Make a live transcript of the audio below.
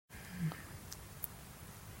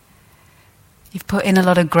You've put in a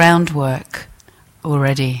lot of groundwork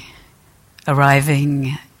already,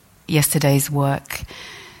 arriving, yesterday's work,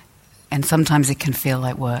 and sometimes it can feel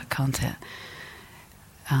like work, can't it?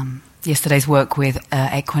 Yesterday's work with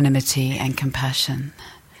equanimity and compassion.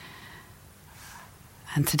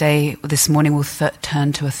 And today, this morning, we'll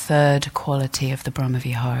turn to a third quality of the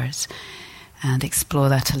Brahma-viharas and explore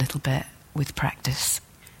that a little bit with practice.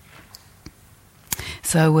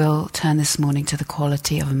 So we'll turn this morning to the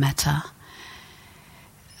quality of metta,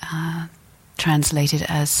 translated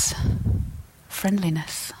as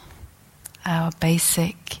friendliness, our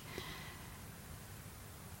basic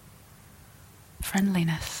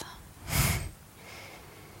friendliness,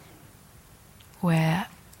 where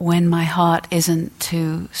when my heart isn't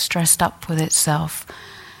too stressed up with itself,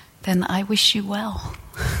 then I wish you well.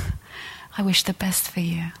 I wish the best for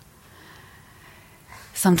you.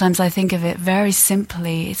 Sometimes I think of it very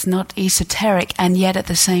simply. It's not esoteric, and yet at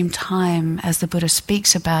the same time, as the Buddha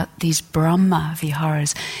speaks about these Brahma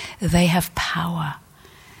Viharas, they have power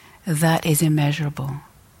that is immeasurable.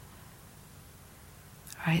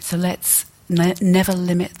 Right? So let's never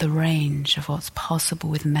limit the range of what's possible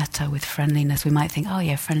with metta, with friendliness. We might think, oh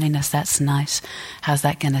yeah, friendliness, that's nice. How's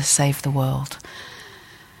that going to save the world?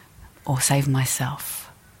 Or save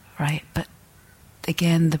myself, right? But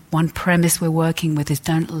again, the one premise we're working with is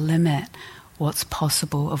don't limit what's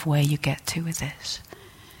possible of where you get to with this.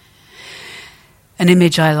 An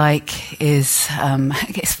image I like is,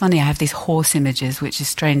 it's funny, I have these horse images, which is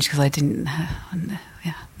strange because I didn't,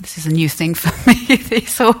 this is a new thing for me,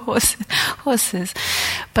 these horses.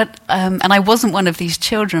 But, and I wasn't one of these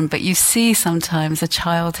children, but you see sometimes a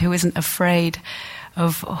child who isn't afraid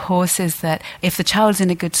of horses, that if the child's in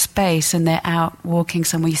a good space and they're out walking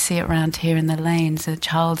somewhere, you see it around here in the lanes, the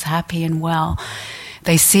child's happy and well,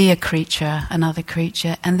 they see a creature, another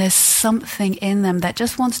creature, and there's something in them that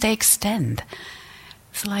just wants to extend.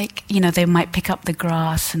 It's like, they might pick up the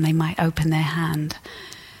grass and they might open their hand.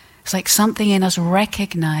 It's like something in us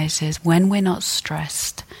recognizes when we're not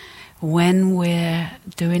stressed, when we're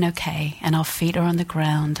doing okay and our feet are on the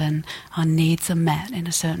ground and our needs are met in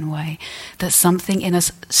a certain way, that something in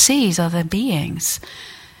us sees other beings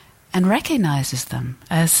and recognizes them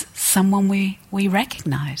as someone we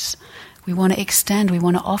recognize. We want to extend, we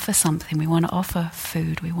want to offer something, we want to offer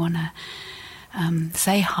food, we want to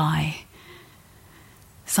say hi.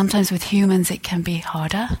 Sometimes with humans it can be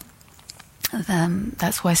harder.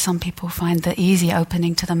 That's why some people find the easy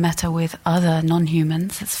opening to the metta with other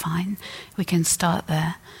non-humans. It's fine. We can start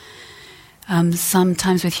there.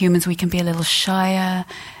 Sometimes with humans we can be a little shyer,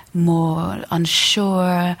 more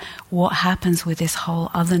unsure. What happens with this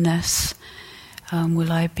whole otherness?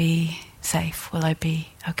 Will I be safe? Will I be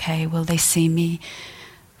okay? Will they see me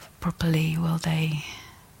properly? Will they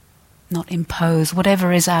not impose?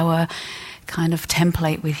 Whatever is our kind of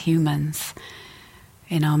template with humans,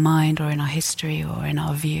 in our mind or in our history or in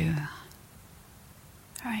our view.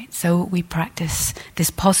 All right, so we practice this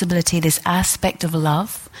possibility, this aspect of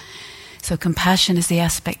love. So compassion is the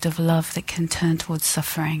aspect of love that can turn towards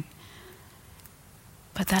suffering.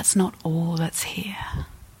 But that's not all that's here.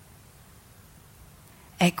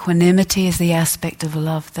 Equanimity is the aspect of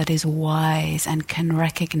love that is wise and can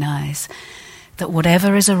recognize that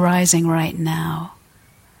whatever is arising right now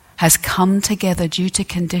has come together due to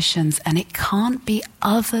conditions, and it can't be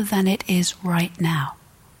other than it is right now.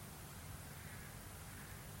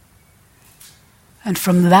 And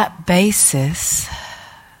from that basis,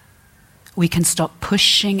 we can stop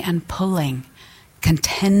pushing and pulling,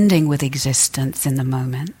 contending with existence in the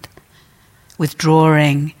moment,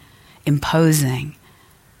 withdrawing, imposing.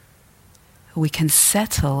 We can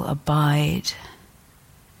settle, abide.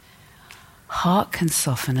 Heart can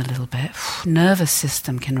soften a little bit, nervous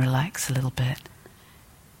system can relax a little bit,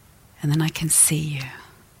 and then I can see you.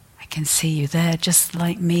 I can see you there, just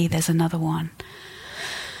like me. There's another one.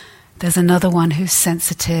 There's another one who's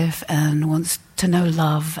sensitive and wants to know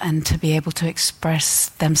love and to be able to express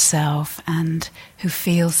themselves, and who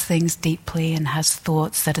feels things deeply and has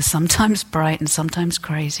thoughts that are sometimes bright and sometimes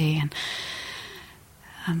crazy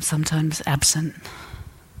and sometimes absent.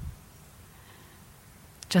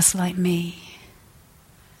 Just like me.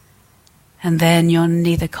 And then you're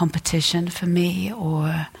neither competition for me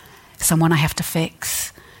or someone I have to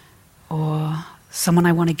fix or someone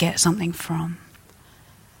I want to get something from.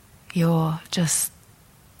 You're just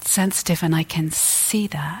sensitive and I can see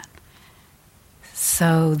that.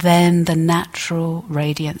 So then the natural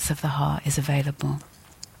radiance of the heart is available.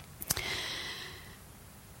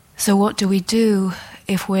 So what do we do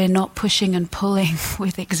if we're not pushing and pulling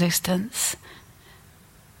with existence?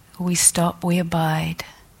 We stop, we abide,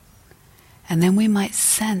 And then we might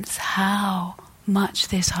sense how much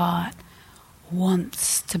this heart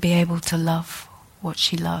wants to be able to love what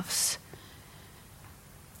she loves,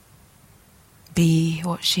 be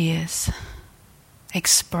what she is,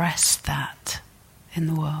 express that in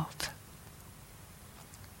the world.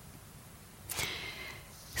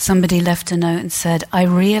 Somebody left a note and said, I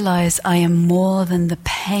realize I am more than the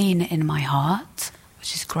pain in my heart,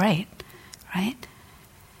 which is great, right?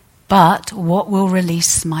 But what will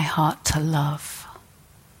release my heart to love?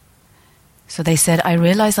 So they said, I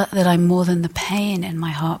realize that I'm more than the pain in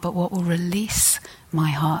my heart, but what will release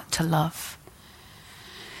my heart to love?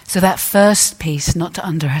 So that first piece, not to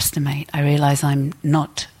underestimate, I realize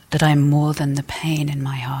that I'm more than the pain in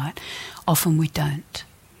my heart. Often we don't.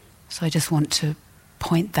 So I just want to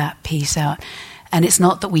point that piece out. And it's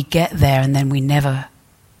not that we get there and then we never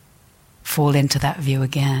fall into that view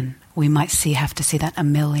again. We might have to see that a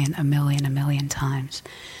million times.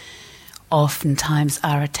 Oftentimes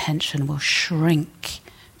our attention will shrink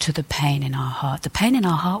to the pain in our heart. The pain in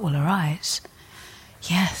our heart will arise.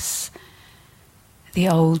 Yes. The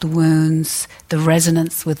old wounds, the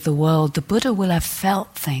resonance with the world. The Buddha will have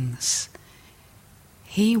felt things.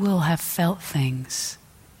 He will have felt things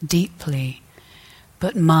deeply.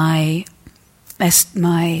 But my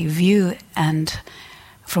view, and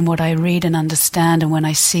from what I read and understand, and when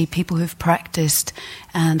I see people who've practiced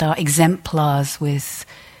and are exemplars with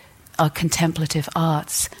our contemplative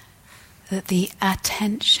arts, that the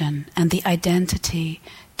attention and the identity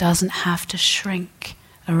doesn't have to shrink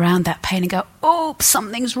around that pain and go, oh,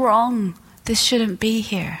 something's wrong. This shouldn't be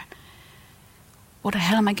here. What the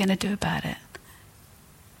hell am I going to do about it?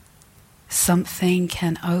 Something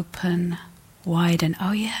can open wide and,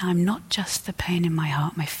 oh yeah, I'm not just the pain in my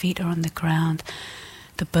heart. My feet are on the ground.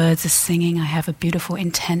 The birds are singing. I have a beautiful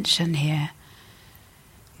intention here.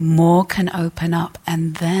 More can open up,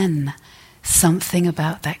 and then something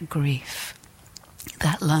about that grief,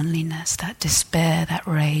 that loneliness, that despair, that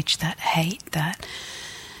rage, that hate, that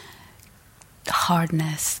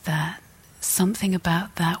hardness, that something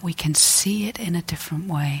about that, we can see it in a different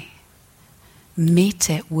way. Meet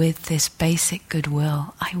it with this basic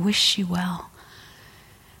goodwill. I wish you well.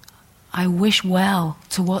 I wish well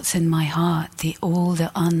to what's in my heart, all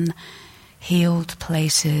the unhealed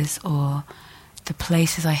places or the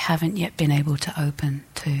places I haven't yet been able to open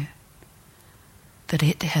to. That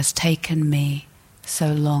it has taken me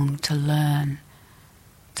so long to learn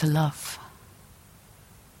to love.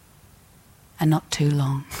 And not too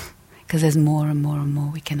long, because there's more and more and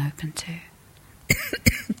more we can open to.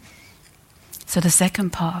 So the second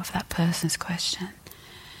part of that person's question,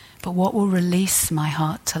 but what will release my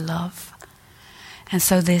heart to love? And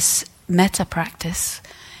so this metta practice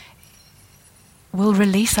will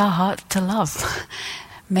release our heart to love.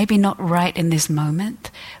 Maybe not right in this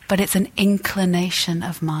moment, but it's an inclination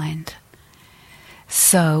of mind.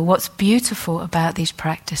 So what's beautiful about these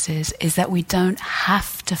practices is that we don't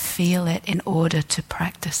have to feel it in order to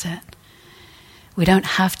practice it. We don't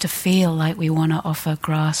have to feel like we want to offer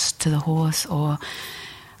grass to the horse, or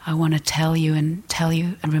I want to tell you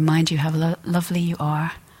and remind you how lovely you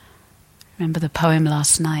are. Remember the poem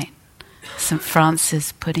last night? St.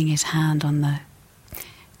 Francis putting his hand on the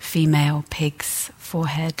female pig's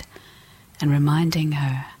forehead and reminding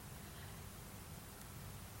her,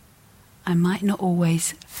 I might not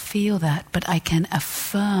always feel that, but I can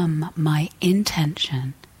affirm my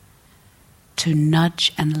intention to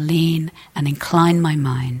nudge and lean and incline my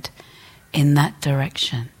mind in that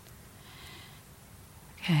direction.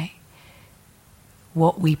 Okay?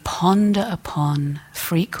 What we ponder upon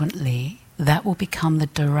frequently, that will become the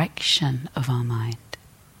direction of our mind.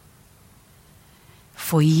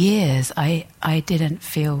 For years, I didn't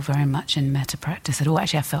feel very much in metta practice at all.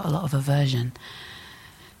 Actually, I felt a lot of aversion.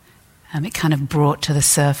 It kind of brought to the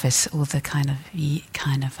surface all the kind of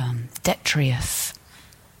detritus.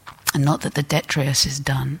 And not that the detritus is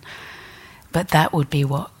done, but that would be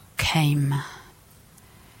what came.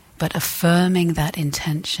 But affirming that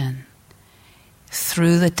intention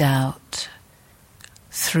through the doubt,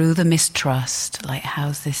 through the mistrust, like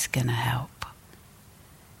how's this going to help?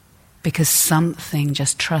 Because something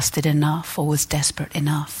just trusted enough or was desperate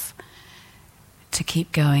enough to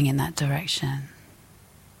keep going in that direction.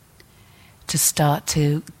 To start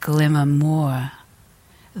to glimmer more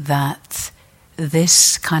that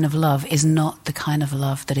this kind of love is not the kind of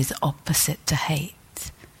love that is opposite to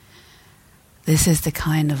hate. This is the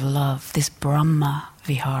kind of love, this Brahma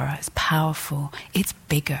Vihara is powerful. It's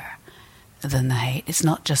bigger than the hate. It's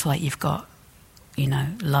not just like you've got,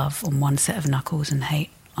 love on one set of knuckles and hate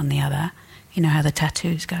on the other. You know how the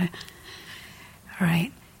tattoos go?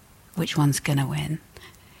 Right? Which one's going to win?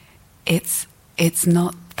 it's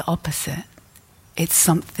not the opposite. It's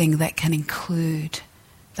something that can include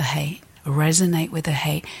the hate, resonate with the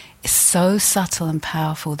hate. It's so subtle and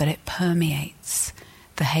powerful that it permeates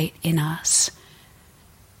the hate in us.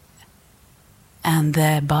 And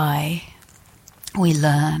thereby, we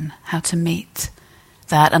learn how to meet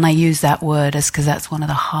that. And I use that word as because that's one of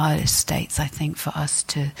the hardest states, I think, for us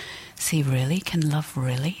to see. Really? Can love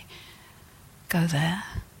really go there?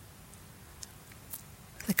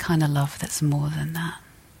 The kind of love that's more than that.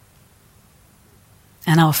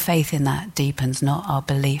 And our faith in that deepens, not our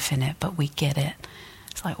belief in it, but we get it.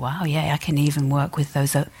 It's like, wow, yeah, I can even work with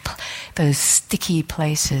those sticky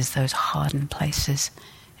places, those hardened places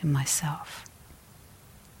in myself.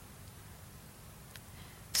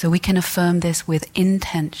 So we can affirm this with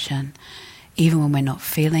intention, even when we're not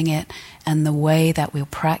feeling it. And the way that we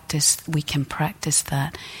can practice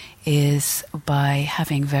that is by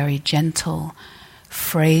having very gentle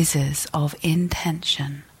phrases of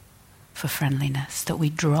intention for friendliness that we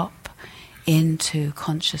drop into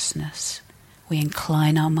consciousness. We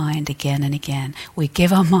incline our mind again and again. We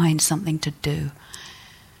give our mind something to do.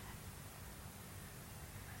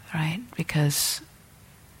 Right? Because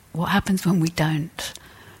what happens when we don't?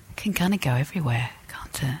 It can kind of go everywhere,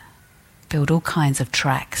 can't it? Build all kinds of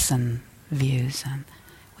tracks and views, and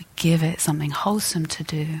we give it something wholesome to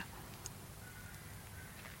do.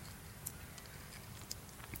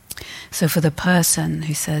 So for the person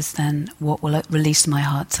who says then, what will release my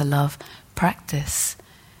heart to love? Practice.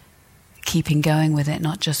 Keeping going with it,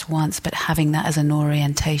 not just once, but having that as an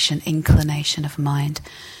orientation, inclination of mind.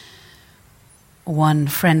 One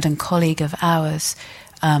friend and colleague of ours,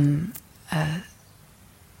 I'm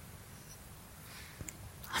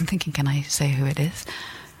thinking, can I say who it is?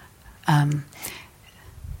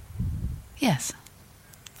 Yes,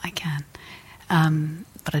 I can.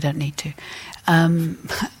 But I don't need to. I'm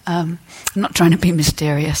not trying to be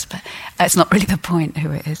mysterious, but it's not really the point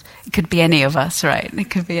who it is. It could be any of us, right?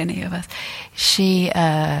 It could be any of us. She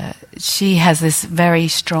has this very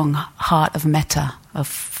strong heart of metta,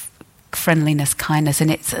 of friendliness, kindness,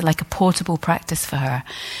 and it's like a portable practice for her.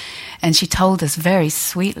 And she told us very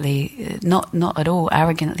sweetly, not at all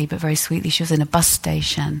arrogantly, but very sweetly, she was in a bus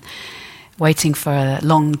station waiting for a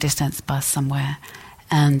long-distance bus somewhere.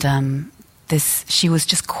 And she was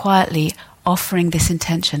just quietly offering this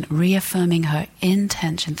intention, reaffirming her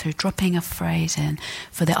intention through dropping a phrase in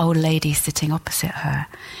for the old lady sitting opposite her.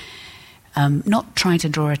 Not trying to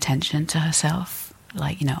draw attention to herself,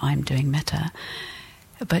 like, I'm doing metta,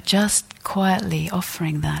 but just quietly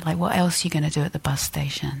offering that, like, what else are you going to do at the bus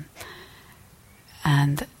station?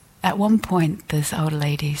 And at one point, this old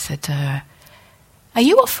lady said to her, "Are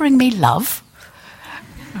you offering me love?"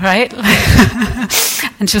 Right?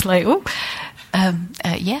 And she's like, "Oh,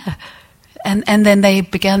 yeah." And then they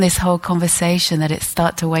began this whole conversation that it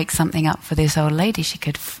started to wake something up for this old lady. She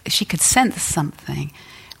could sense something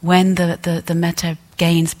when the metta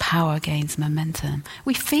gains power, gains momentum.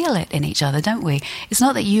 We feel it in each other, don't we? It's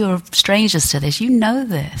not that you are strangers to this. You know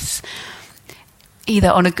this.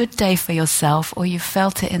 Either on a good day for yourself or you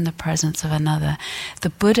felt it in the presence of another.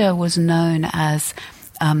 The Buddha was known as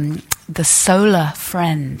the solar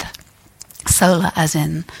friend. Solar as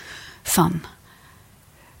in sun.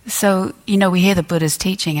 So, we hear the Buddha's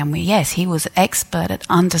teaching and he was expert at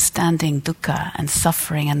understanding dukkha and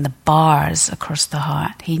suffering and the bars across the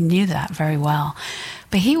heart. He knew that very well.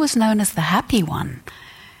 But he was known as the happy one.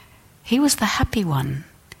 He was the happy one.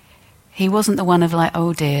 He wasn't the one of like,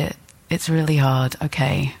 oh dear, it's really hard,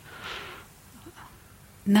 okay.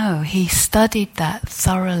 No, he studied that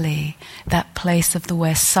thoroughly, that place of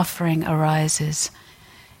where suffering arises.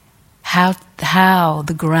 How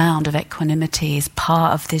the ground of equanimity is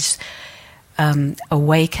part of this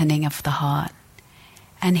awakening of the heart.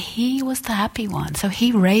 And he was the happy one, so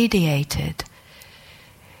he radiated.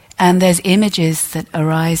 And there's images that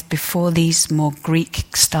arise before these more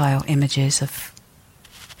Greek-style images of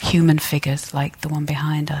human figures, like the one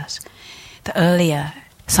behind us.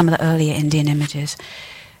 Some of the earlier Indian images.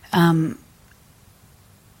 I've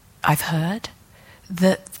heard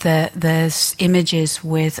that there's images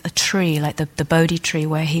with a tree, like the Bodhi tree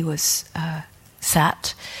where he was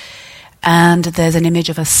sat, and there's an image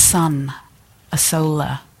of a sun, a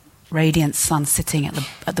solar, radiant sun sitting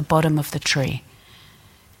at the bottom of the tree.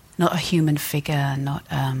 Not a human figure, not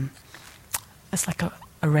it's like a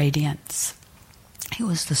radiance. He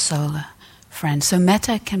was the solar friend. So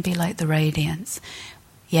metta can be like the radiance.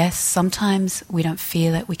 Yes, sometimes we don't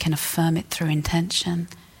feel it. We can affirm it through intention.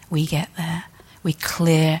 We get there. We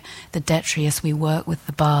clear the detritus. We work with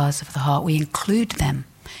the bars of the heart. We include them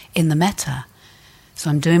in the metta. So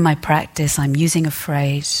I'm doing my practice, I'm using a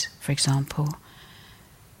phrase, for example,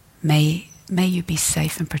 may you be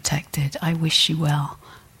safe and protected. I wish you well,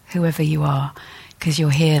 whoever you are, because you're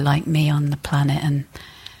here like me on the planet, and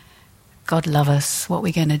God love us, what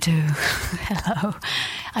we're going to do? Hello,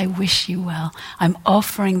 I wish you well. I'm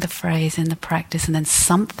offering the phrase in the practice, and then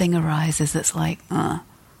something arises that's like,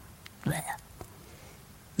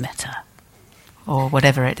 Metta, or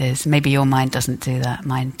whatever it is. Maybe your mind doesn't do that.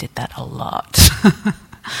 Mine did that a lot.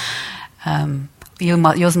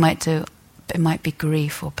 Yours might do. It might be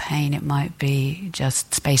grief or pain. It might be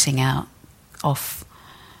just spacing out, off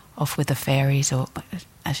with the fairies. Or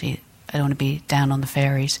actually, I don't want to be down on the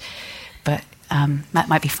fairies, but that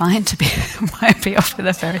might be fine to be might be off with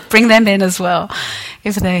the fairies. Bring them in as well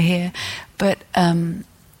if they're here. But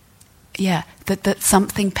that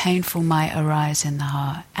something painful might arise in the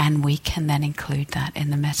heart, and we can then include that in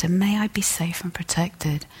the metta. May I be safe and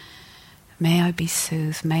protected. May I be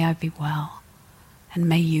soothed. May I be well. And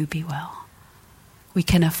may you be well. We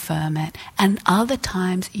can affirm it. And other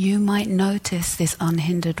times you might notice this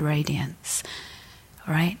unhindered radiance,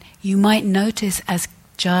 right? You might notice, as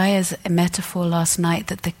Jaya's metaphor last night,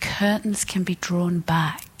 that the curtains can be drawn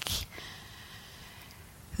back.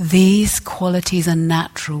 These qualities are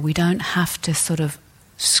natural. We don't have to sort of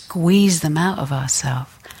squeeze them out of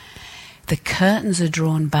ourselves. The curtains are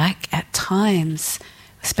drawn back at times,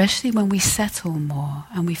 especially when we settle more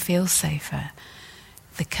and we feel safer.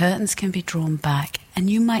 The curtains can be drawn back, and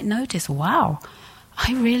you might notice, wow,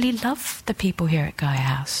 I really love the people here at Gaia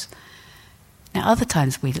House. Now, other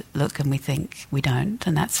times we look and we think we don't,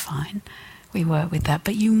 and that's fine. We work with that.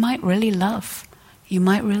 But you might really love, you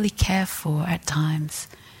might really care for at times,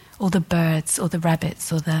 or the birds, or the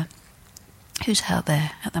rabbits, or the... Who's out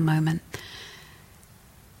there at the moment?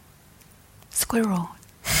 Squirrel.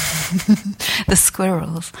 The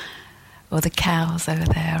squirrels, or the cows over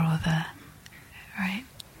there, or the... Right?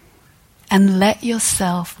 And let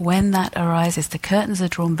yourself, when that arises, the curtains are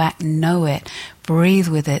drawn back, know it, breathe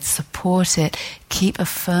with it, support it, keep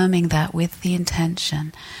affirming that with the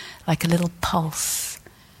intention, like a little pulse.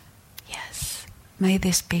 Yes, may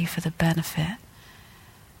this be for the benefit.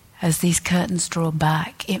 As these curtains draw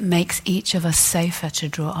back, it makes each of us safer to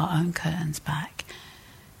draw our own curtains back.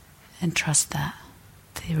 And trust that,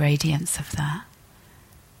 the radiance of that.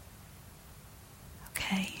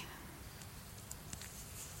 Okay.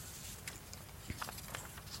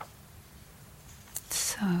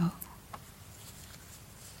 So,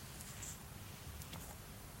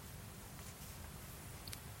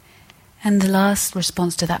 and the last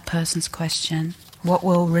response to that person's question, what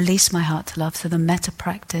will release my heart to love? So the metta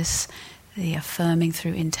practice, the affirming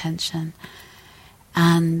through intention,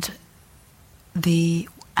 and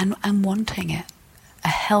wanting it, a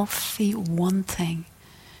healthy wanting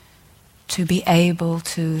to be able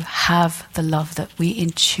to have the love that we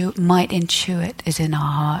might intuit is in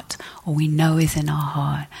our heart, or we know is in our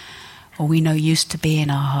heart, or we know used to be in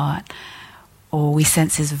our heart, or we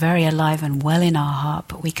sense is very alive and well in our heart,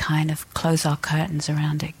 but we kind of close our curtains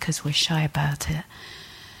around it because we're shy about it,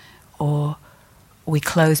 or we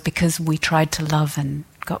close because we tried to love and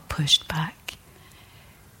got pushed back.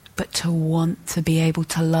 But to want to be able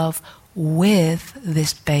to love with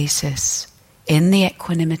this basis, in the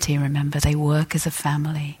equanimity, remember, they work as a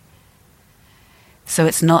family. So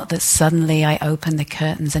it's not that suddenly I open the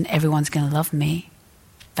curtains and everyone's going to love me.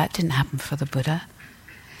 That didn't happen for the Buddha.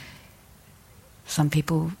 Some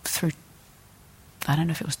people threw, I don't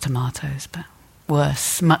know if it was tomatoes, but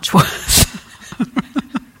worse, much worse.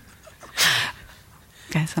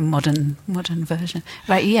 Okay, it's a modern version.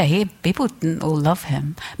 Right, yeah, people didn't all love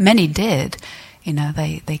him. Many did. You know,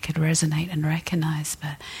 they could resonate and recognize,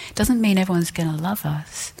 but it doesn't mean everyone's going to love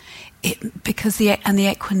us. Because the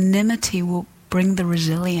equanimity will bring the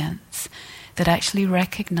resilience that actually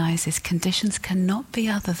recognizes conditions cannot be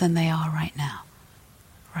other than they are right now.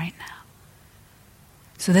 Right now.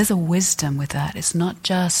 So there's a wisdom with that. It's not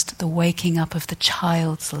just the waking up of the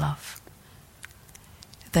child's love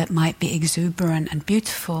that might be exuberant and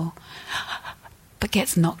beautiful, but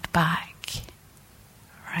gets knocked back.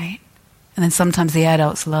 Right? And then sometimes the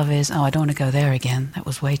adult's love is, oh, I don't want to go there again. That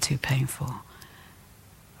was way too painful.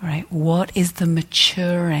 Right? What is the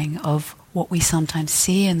maturing of what we sometimes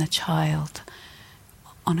see in the child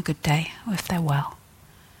on a good day, or if they're well?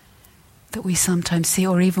 That we sometimes see,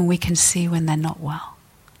 or even we can see when they're not well.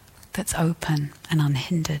 That's open and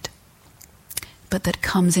unhindered. But that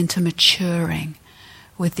comes into maturing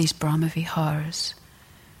with these Brahmaviharas,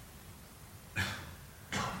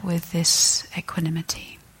 with this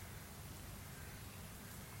equanimity.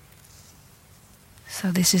 So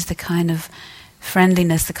this is the kind of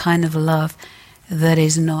friendliness, the kind of love that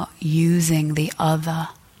is not using the other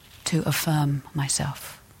to affirm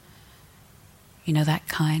myself. You know, that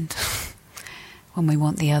kind. When we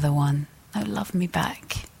want the other one, no, love me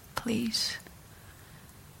back, please.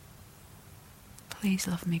 Please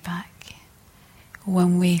love me back.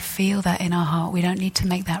 When we feel that in our heart, we don't need to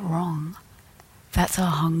make that wrong. That's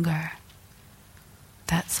our hunger.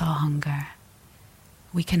 That's our hunger.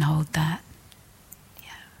 We can hold that.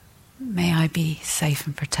 Yeah. May I be safe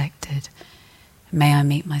and protected. May I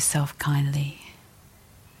meet myself kindly.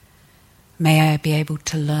 May I be able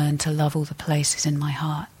to learn to love all the places in my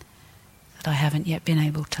heart that I haven't yet been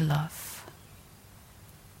able to love.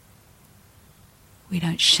 We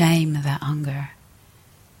don't shame that hunger,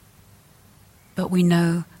 but we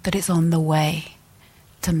know that it's on the way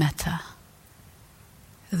to metta.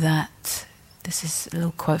 That, this is a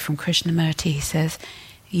little quote from Krishnamurti, he says,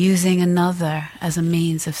 using another as a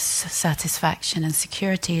means of satisfaction and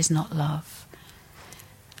security is not love.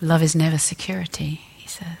 Love is never security, he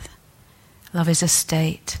says. Love is a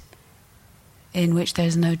state in which there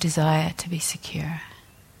is no desire to be secure.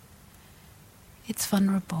 It's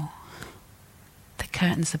vulnerable. The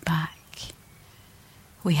curtains are back.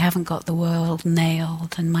 We haven't got the world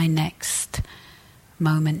nailed and my next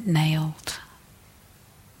moment nailed.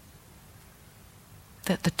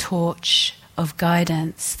 That the torch of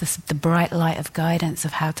guidance, the bright light of guidance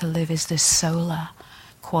of how to live is this solar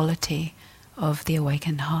quality of the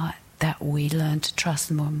awakened heart that we learn to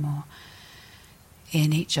trust more and more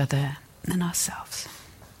in each other and ourselves.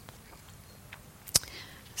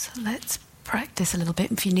 So let's practice a little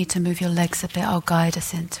bit. If you need to move your legs a bit, I'll guide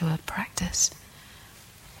us into a practice.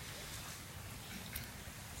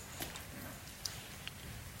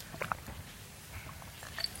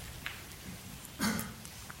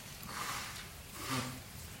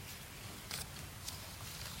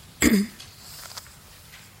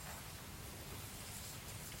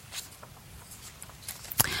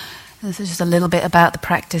 This is just a little bit about the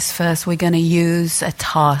practice first. We're going to use a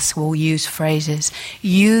task. We'll use phrases.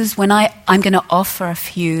 I'm going to offer a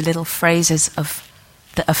few little phrases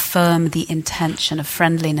that affirm the intention of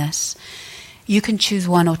friendliness. You can choose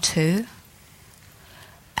one or two.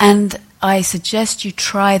 And I suggest you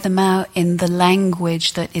try them out in the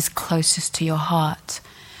language that is closest to your heart.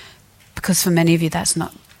 Because for many of you that's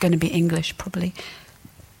not going to be English, probably.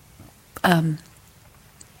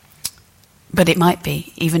 But it might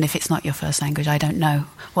be, even if it's not your first language. I don't know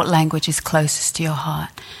what language is closest to your heart.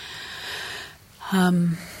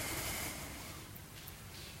 And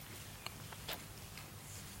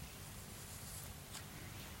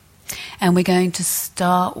we're going to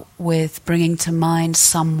start with bringing to mind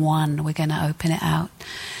someone. We're going to open it out.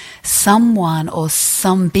 Someone or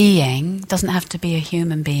some being, doesn't have to be a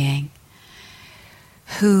human being,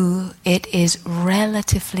 who it is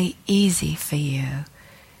relatively easy for you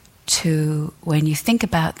to, when you think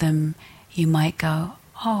about them, you might go,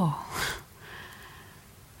 oh.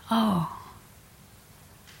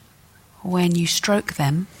 When you stroke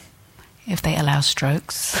them, if they allow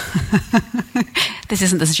strokes, this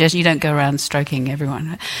isn't the suggestion, you don't go around stroking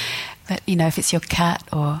everyone, but if it's your cat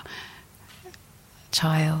or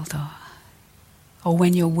child, or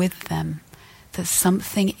when you're with them, that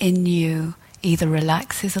something in you either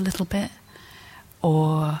relaxes a little bit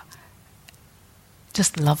or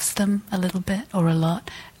just loves them a little bit or a lot.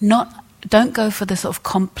 Don't go for the sort of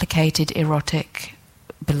complicated, erotic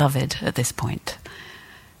beloved at this point.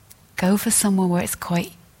 Go for someone where it's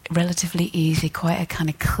quite relatively easy, quite a kind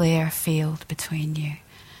of clear field between you.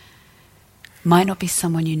 Might not be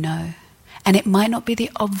someone you know. And it might not be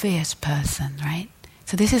the obvious person, right?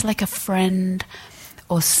 So this is like a friend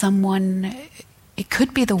or someone. It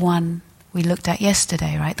could be the one we looked at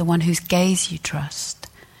yesterday, right? The one whose gaze you trust.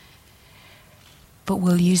 But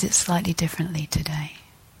we'll use it slightly differently today.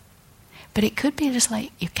 But it could be just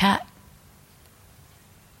like your cat,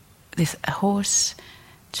 a horse,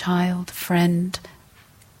 child, friend.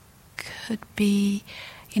 Could be,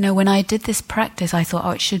 when I did this practice, I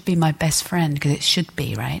thought, it should be my best friend, because it should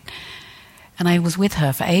be, right? And I was with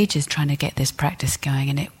her for ages trying to get this practice going,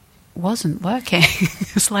 and it wasn't working.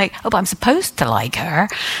 It's like, but I'm supposed to like her,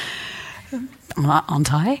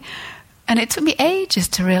 aren't I? And it took me ages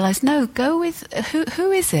to realize, no, go with,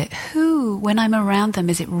 who is it? Who, when I'm around them,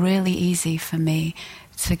 is it really easy for me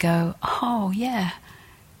to go, oh yeah,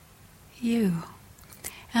 you.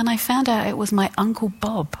 And I found out it was my Uncle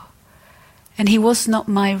Bob. And he was not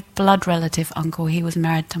my blood relative uncle. He was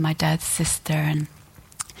married to my dad's sister. And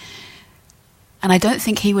I don't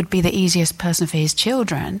think he would be the easiest person for his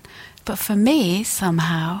children. But for me,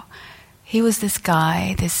 somehow, he was this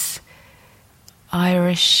guy, this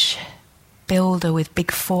Irish builder with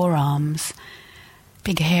big forearms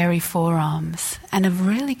big hairy forearms, and a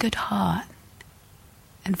really good heart.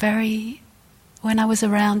 And when I was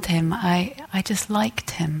around him, I just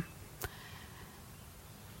liked him.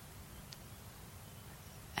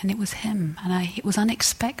 And it was him, and it was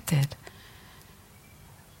unexpected.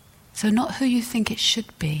 So not who you think it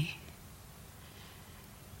should be,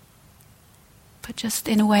 but just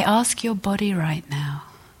in a way, ask your body right now.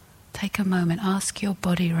 Take a moment, ask your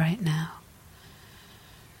body right now.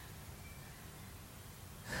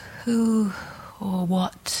 Who or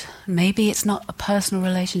what? Maybe it's not a personal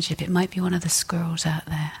relationship, it might be one of the squirrels out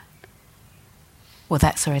there. Well,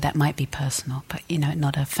 that might be personal, but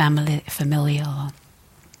not a familial.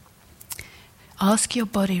 Ask your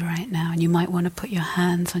body right now, and you might want to put your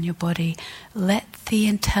hands on your body. Let the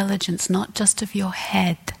intelligence, not just of your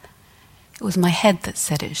head. It was my head that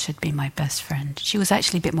said it should be my best friend. She was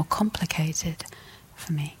actually a bit more complicated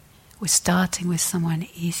for me. We're starting with someone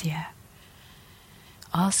easier.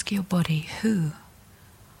 Ask your body, who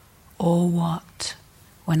or what,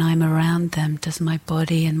 when I'm around them, does my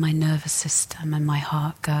body and my nervous system and my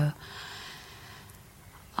heart go,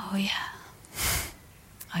 oh yeah,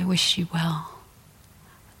 I wish you well.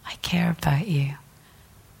 I care about you.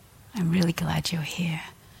 I'm really glad you're here.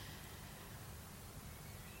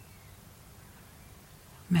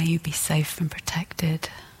 May you be safe and protected.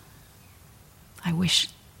 I wish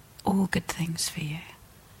all good things for you.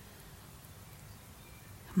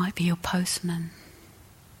 It might be your postman.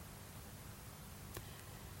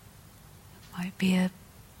 It might be a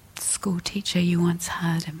school teacher you once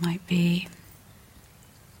had. It might be...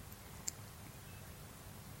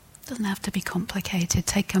 It doesn't have to be complicated.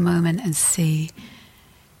 Take a moment and see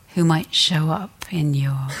who might show up in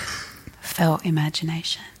your felt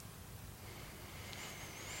imagination.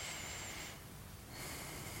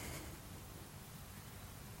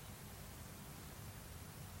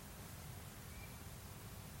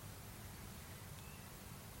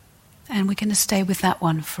 And we're going to stay with that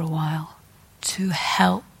one for a while to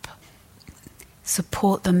help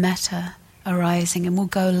support the metta arising, and we'll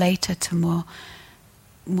go later to more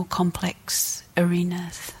complex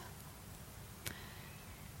arenas.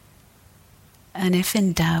 And if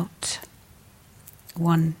in doubt,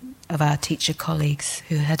 one of our teacher colleagues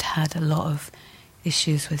who had had a lot of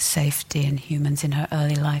issues with safety and humans in her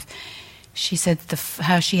early life, she said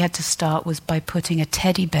how she had to start was by putting a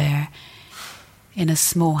teddy bear in a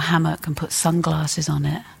small hammock and put sunglasses on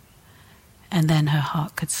it, and then her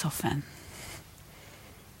heart could soften.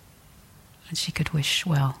 And she could wish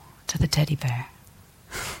well to the teddy bear.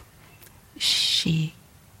 She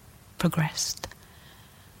progressed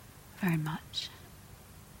very much.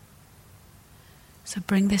 So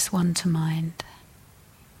bring this one to mind.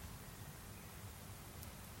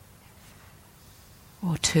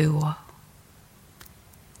 Or two,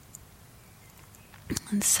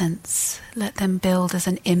 and sense, let them build as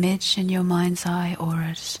an image in your mind's eye, or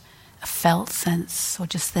as a felt sense, or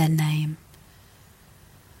just their name.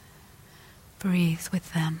 Breathe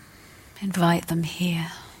with them. Invite them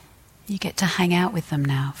here. You get to hang out with them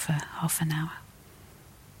now for half an hour.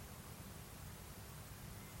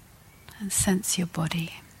 And sense your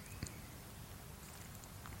body.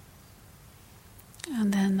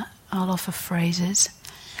 And then I'll offer phrases.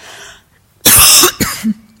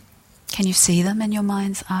 Can you see them in your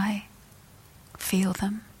mind's eye? Feel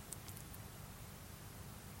them?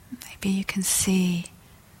 Maybe you can see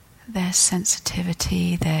their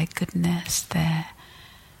sensitivity, their goodness,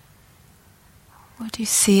 what do you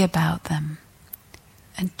see about them?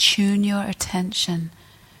 And tune your attention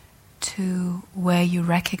to where you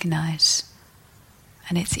recognize,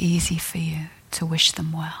 and it's easy for you to wish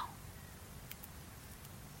them well.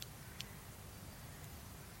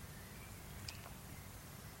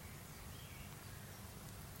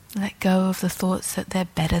 Let go of the thoughts that they're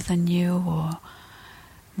better than you, or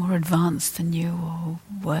more advanced than you, or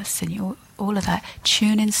worse than you, all of that.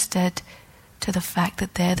 Tune instead to the fact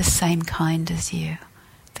that they're the same kind as you,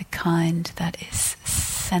 the kind that is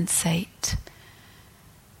sensate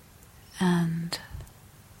and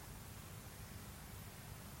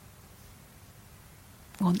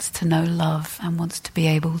wants to know love and wants to be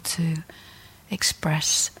able to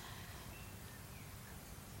express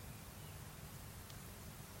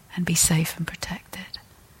and be safe and protected.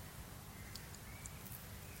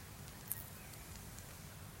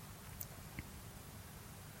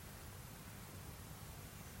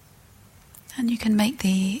 And you can make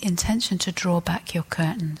the intention to draw back your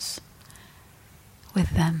curtains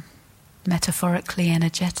with them, metaphorically,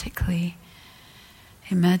 energetically.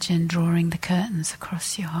 Imagine drawing the curtains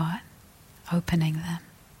across your heart, opening them,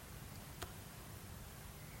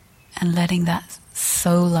 and letting that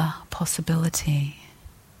solar possibility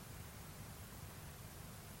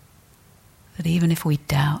But even if we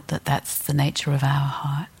doubt that that's the nature of our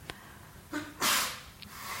heart,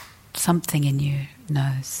 something in you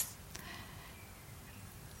knows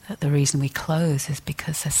that the reason we close is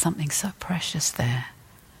because there's something so precious there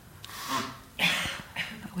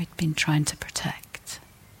that we've been trying to protect.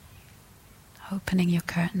 Opening your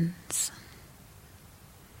curtains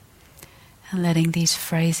and letting these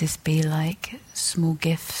phrases be like small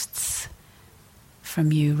gifts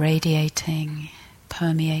from you, radiating,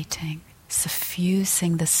 permeating,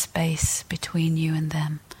 suffusing the space between you and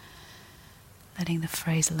them. Letting the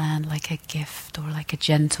phrase land like a gift or like a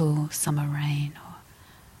gentle summer rain or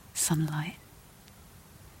sunlight.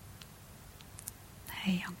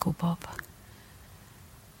 Hey, Uncle Bob.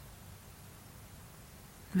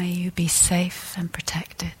 May you be safe and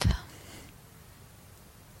protected.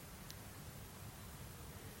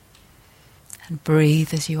 And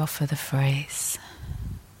breathe as you offer the phrase.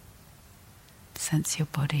 Sense your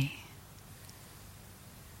body.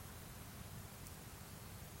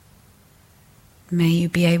 May you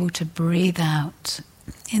be able to breathe out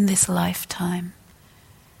in this lifetime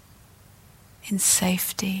in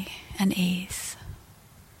safety and ease.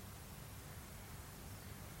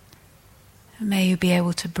 May you be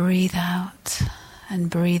able to breathe out and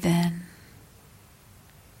breathe in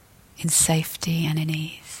safety and in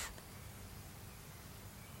ease.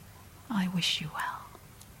 I wish you well.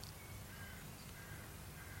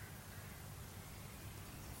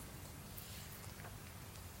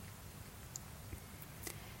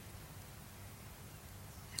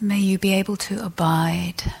 May you be able to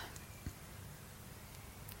abide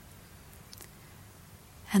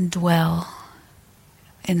and dwell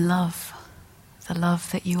in love, the love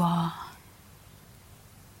that you are.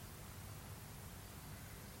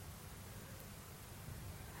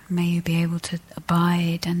 May you be able to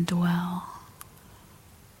abide and dwell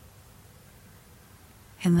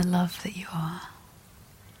in the love that you are.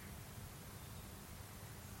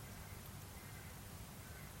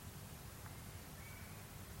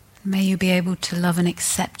 May you be able to love and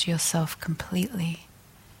accept yourself completely,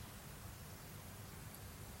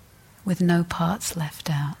 with no parts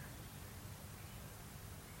left out.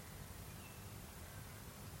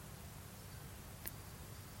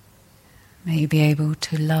 May you be able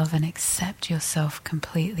to love and accept yourself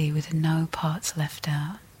completely with no parts left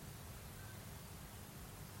out.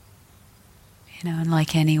 You know, and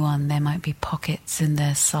like anyone, there might be pockets in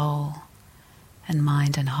their soul and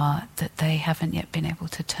mind and heart that they haven't yet been able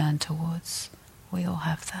to turn towards. We all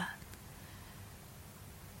have that.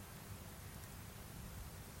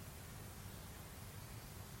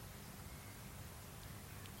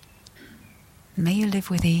 May you live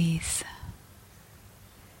with ease.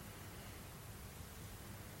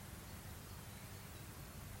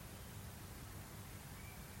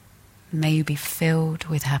 May you be filled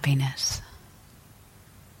with happiness.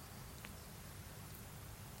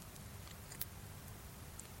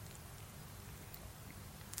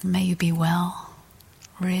 May you be well,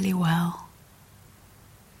 really well,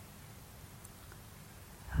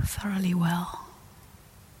 thoroughly well.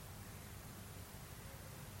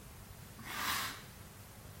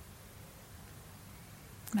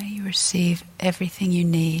 May you receive everything you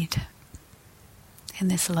need in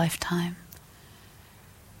this lifetime.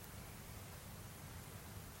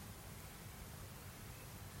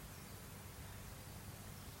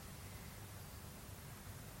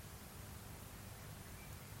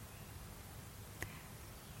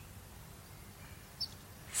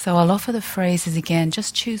 So I'll offer the phrases again,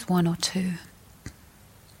 just choose one or two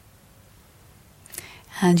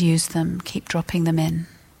and use them, keep dropping them in.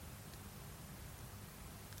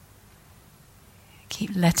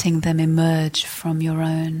 Keep letting them emerge from your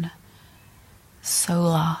own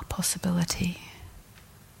solar possibility.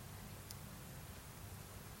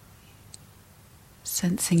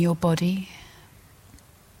 Sensing your body,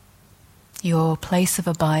 your place of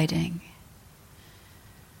abiding.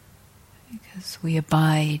 Because we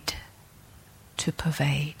abide to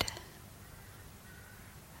pervade.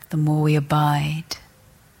 The more we abide,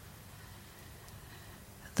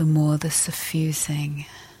 the more the suffusing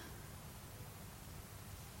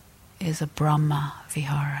is a Brahma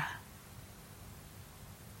Vihara.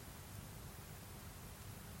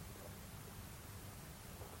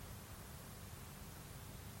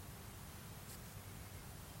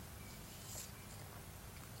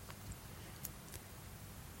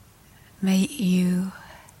 May you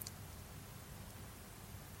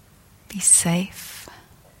be safe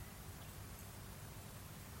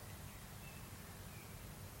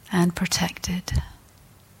and protected.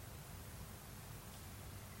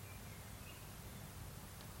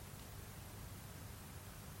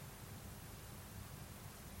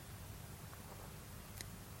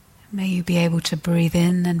 May you be able to breathe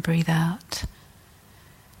in and breathe out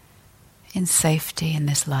in safety in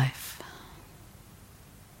this life.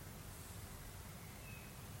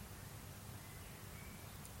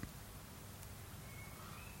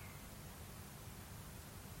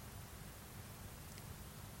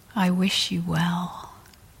 I wish you well,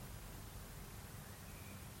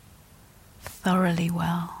 thoroughly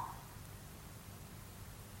well.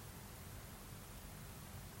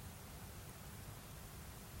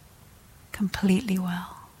 Completely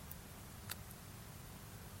well.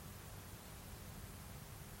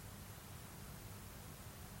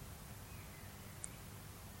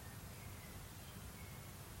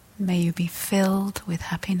 May you be filled with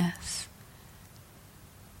happiness.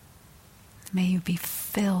 May you be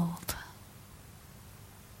filled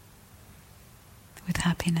with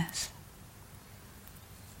happiness.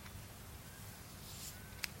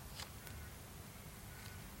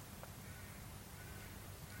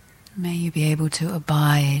 May you be able to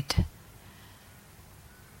abide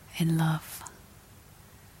in love,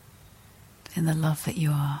 in the love that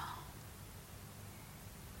you are.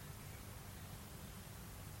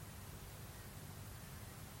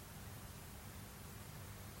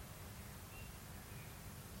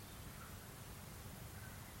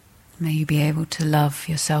 May you be able to love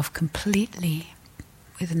yourself completely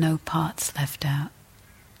with no parts left out.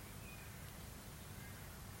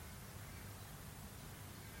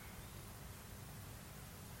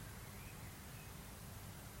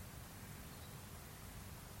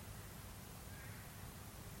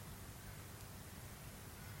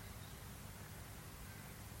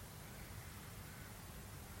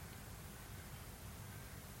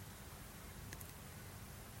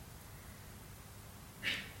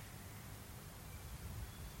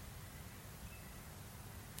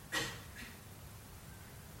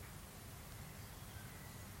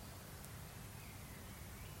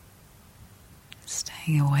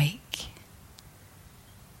 Staying awake.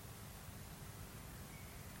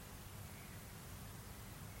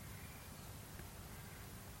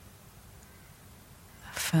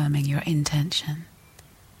 Affirming your intention.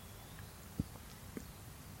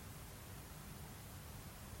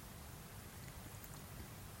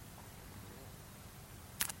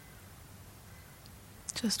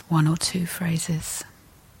 Just one or two phrases.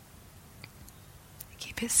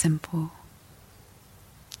 Keep it simple.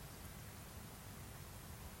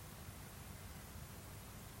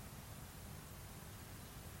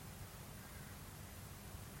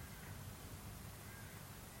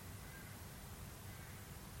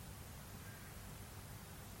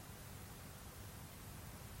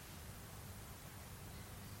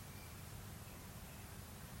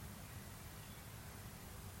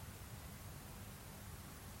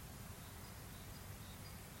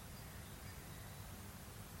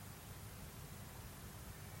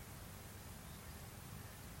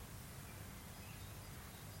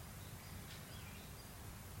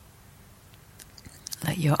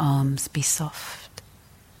 Let your arms be soft.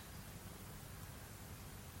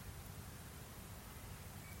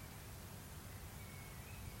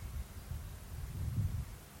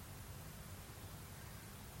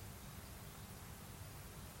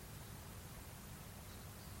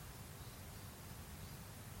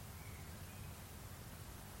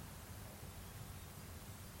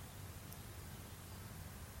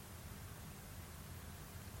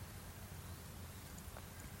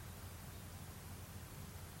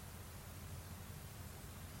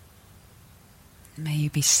 May you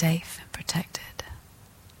be safe and protected.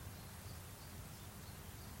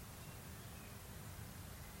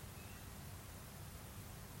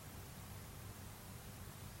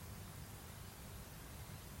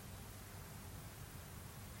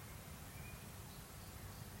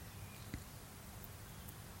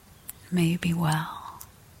 May you be well,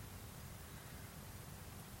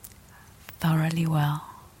 thoroughly well.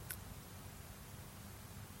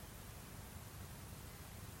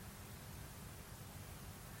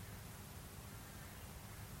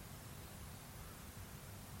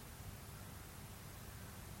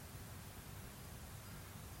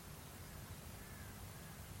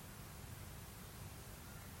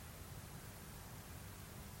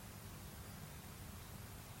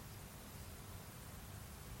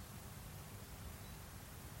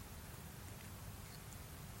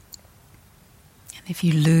 If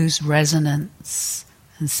you lose resonance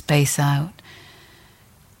and space out,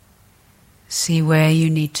 see where you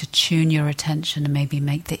need to tune your attention and maybe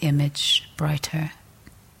make the image brighter.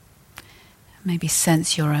 Maybe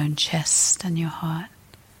sense your own chest and your heart.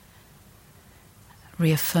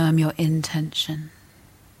 Reaffirm your intention.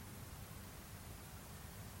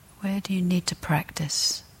 Where do you need to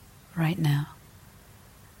practice right now?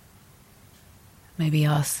 Maybe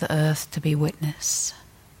ask the earth to be witness.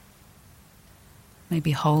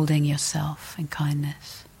 Maybe holding yourself in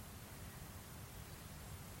kindness.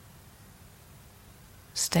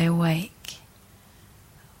 Stay awake.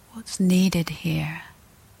 What's needed here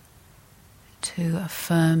to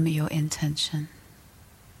affirm your intention?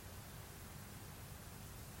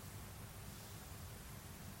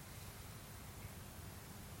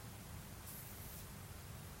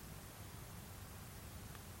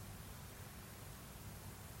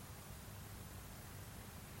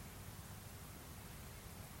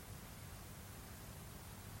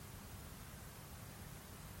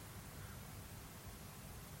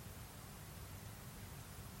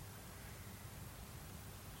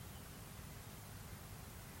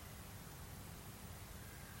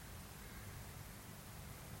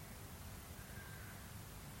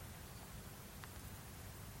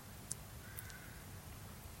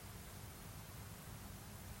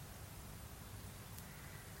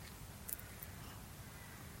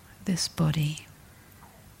 This body,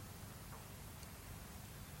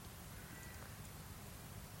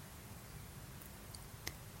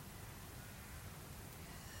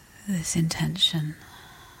 this intention,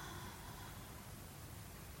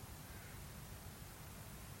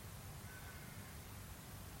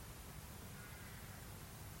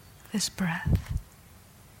 this breath.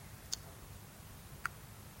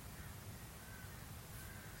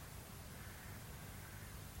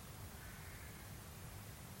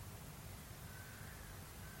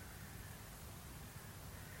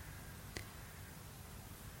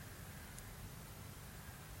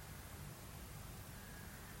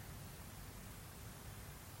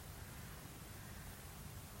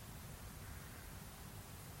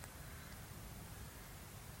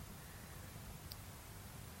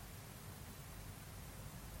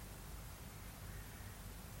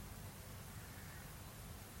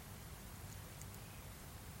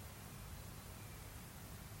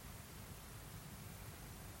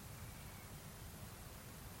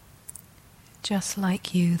 Just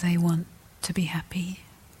like you, they want to be happy.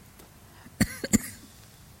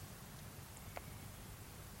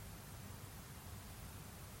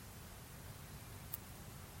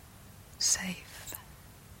 Safe.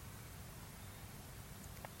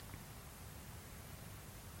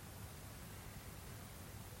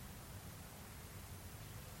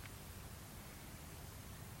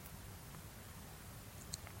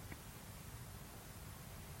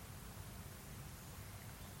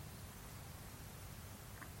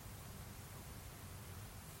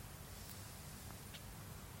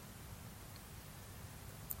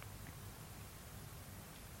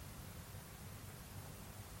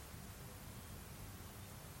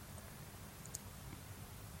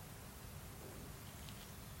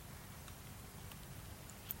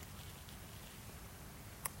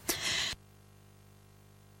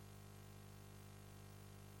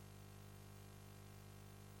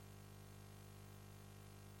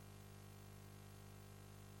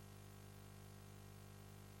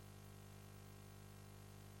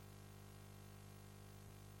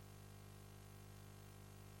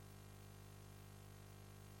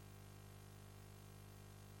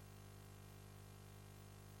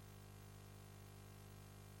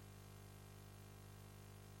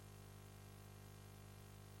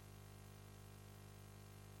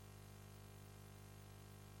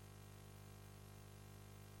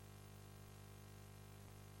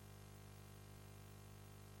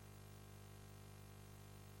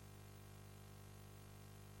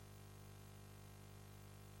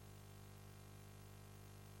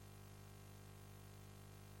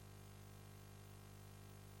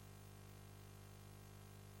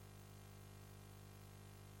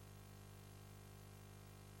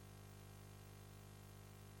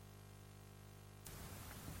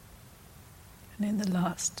 And in the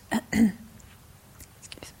last,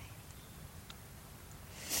 excuse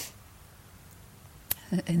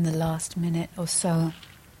me, in the last minute or so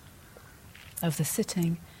of the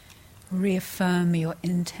sitting, reaffirm your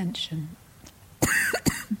intention,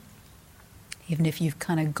 even if you've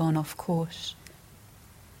kind of gone off course.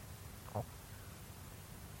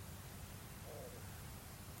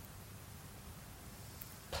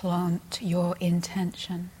 Plant your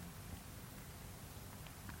intention.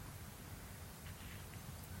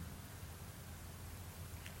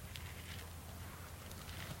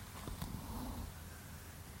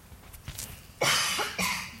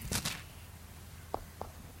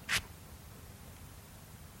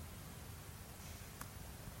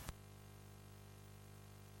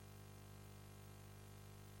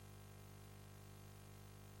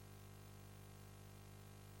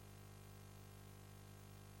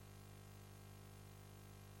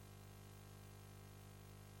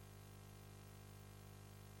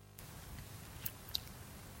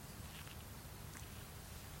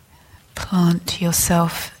 Plant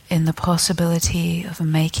yourself in the possibility of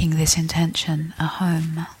making this intention a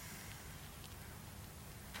home.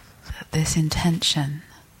 That this intention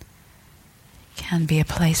can be a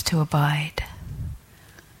place to abide,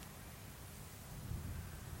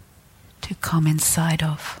 to come inside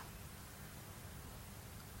of.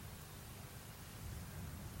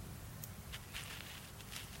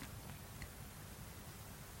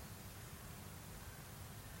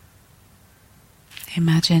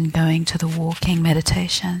 Imagine going to the walking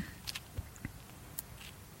meditation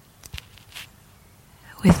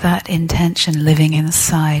with that intention living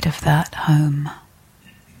inside of that home,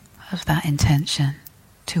 of that intention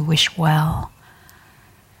to wish well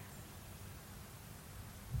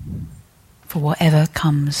for whatever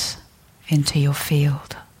comes into your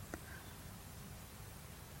field.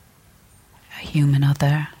 A human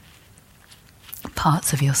other,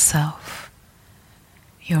 parts of yourself,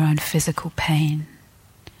 your own physical pain,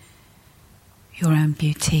 your own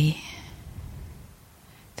beauty,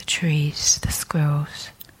 the trees, the squirrels.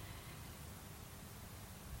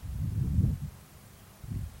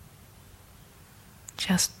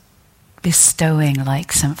 Just bestowing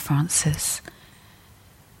like St. Francis,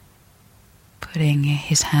 putting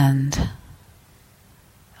his hand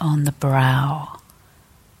on the brow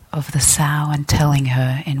of the sow and telling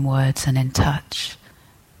her in words and in touch,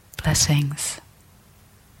 blessings,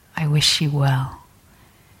 I wish you well.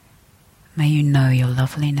 May you know your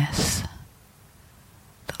loveliness,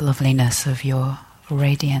 the loveliness of your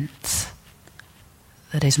radiance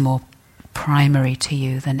that is more primary to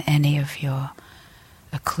you than any of your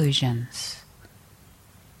occlusions.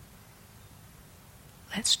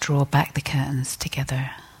 Let's draw back the curtains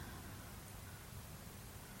together,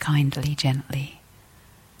 kindly, gently,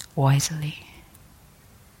 wisely.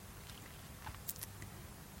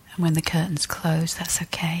 And when the curtains close, that's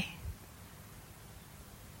okay.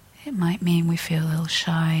 It might mean we feel a little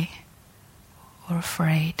shy or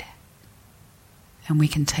afraid, and we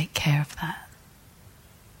can take care of that.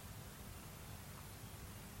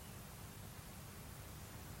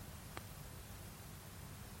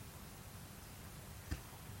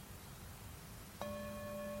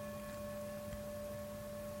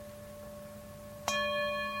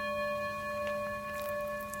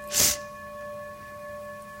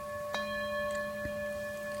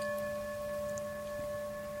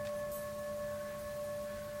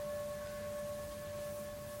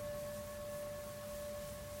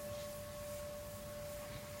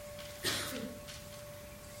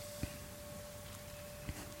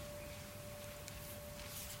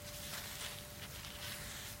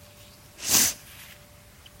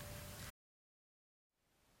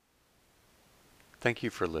 Thank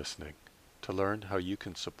you for listening. To learn how you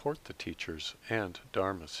can support the teachers and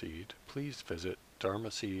Dharma Seed, please visit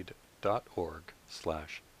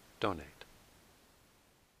dharmaseed.org/donate.